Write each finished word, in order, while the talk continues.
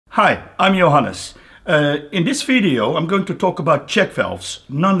Hi, I'm Johannes. In this video I'm going to talk about check valves,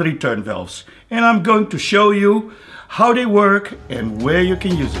 non-return valves, and I'm going to show you how they work and where you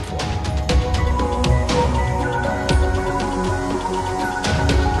can use it for.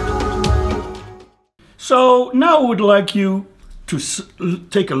 So now I would like you to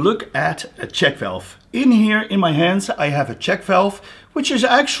take a look at a check valve. In here in my hands I have a check valve, which is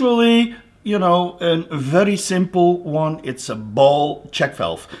actually a very simple one. It's a ball check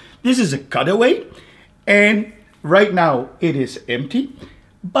valve. This is a cutaway, and right now it is empty,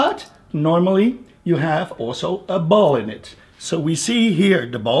 but normally you have also a ball in it. So we see here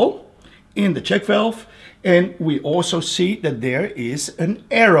the ball in the check valve, and we also see that there is an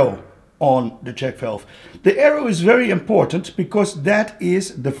arrow on the check valve. The arrow is very important because that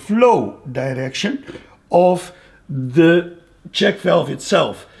is the flow direction of the check valve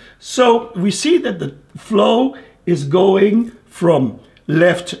itself. So we see that the flow is going from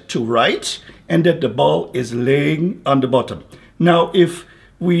left to right and that the ball is laying on the bottom. Now if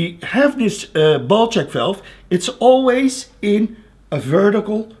we have this ball check valve, it's always in a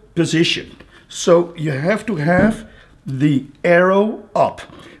vertical position. So you have to have the arrow up.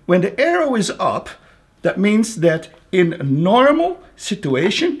 When the arrow is up, that means that in a normal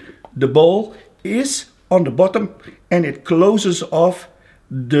situation the ball is on the bottom and it closes off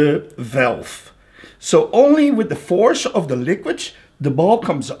the valve. So only with the force of the liquid the ball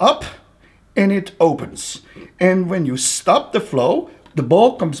comes up and it opens. And when you stop the flow, the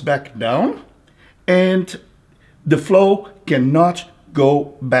ball comes back down and the flow cannot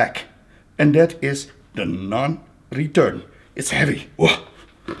go back. And that is the non-return. It's heavy. Whoa.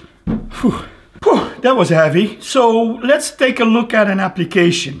 Whew. Whew, that was heavy. So let's take a look at an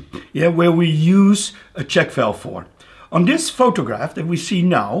application where we use a check valve for. On this photograph that we see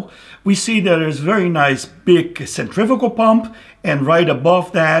now, we see that there's a very nice big centrifugal pump, and right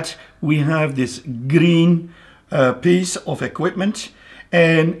above that we have this green piece of equipment,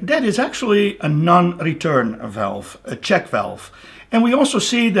 and that is actually a non-return valve, a check valve. And we also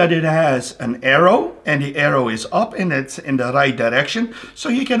see that it has an arrow, and the arrow is up and it's in the right direction. So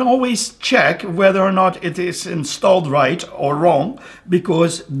you can always check whether or not it is installed right or wrong,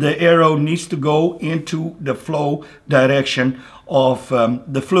 because the arrow needs to go into the flow direction of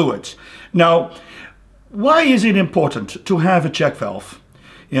the fluid. Now, why is it important to have a check valve?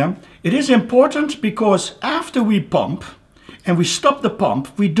 It is important because after we pump, and we stop the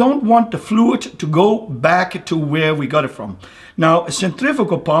pump, we don't want the fluid to go back to where we got it from. Now, a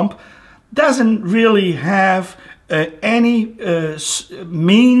centrifugal pump doesn't really have any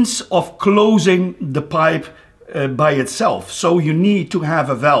means of closing the pipe by itself. So you need to have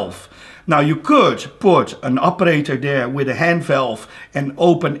a valve. Now you could put an operator there with a hand valve and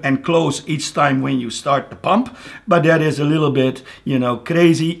open and close each time when you start the pump, but that is a little bit,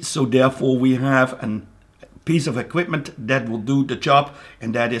 crazy. So therefore we have a piece of equipment that will do the job,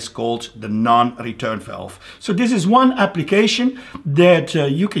 and that is called the non-return valve. So this is one application that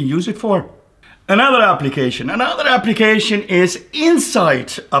you can use it for. Another application is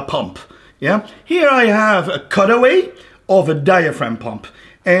inside a pump. Here I have a cutaway of a diaphragm pump,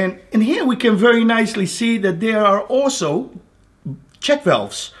 and in here we can very nicely see that there are also check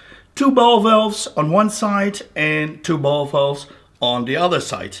valves, two ball valves on one side and two ball valves on the other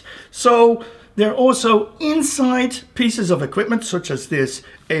side. So there are also inside pieces of equipment such as this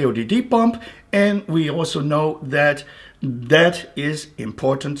AODD pump, and we also know that that is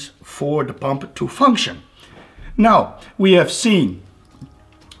important for the pump to function. Now we have seen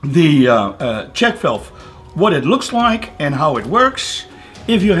the check valve, what it looks like and how it works.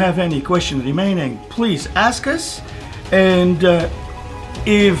 If you have any questions remaining, please ask us, and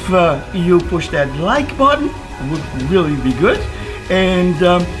if you push that like button, it would really be good. And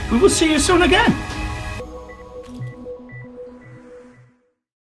we will see you soon again.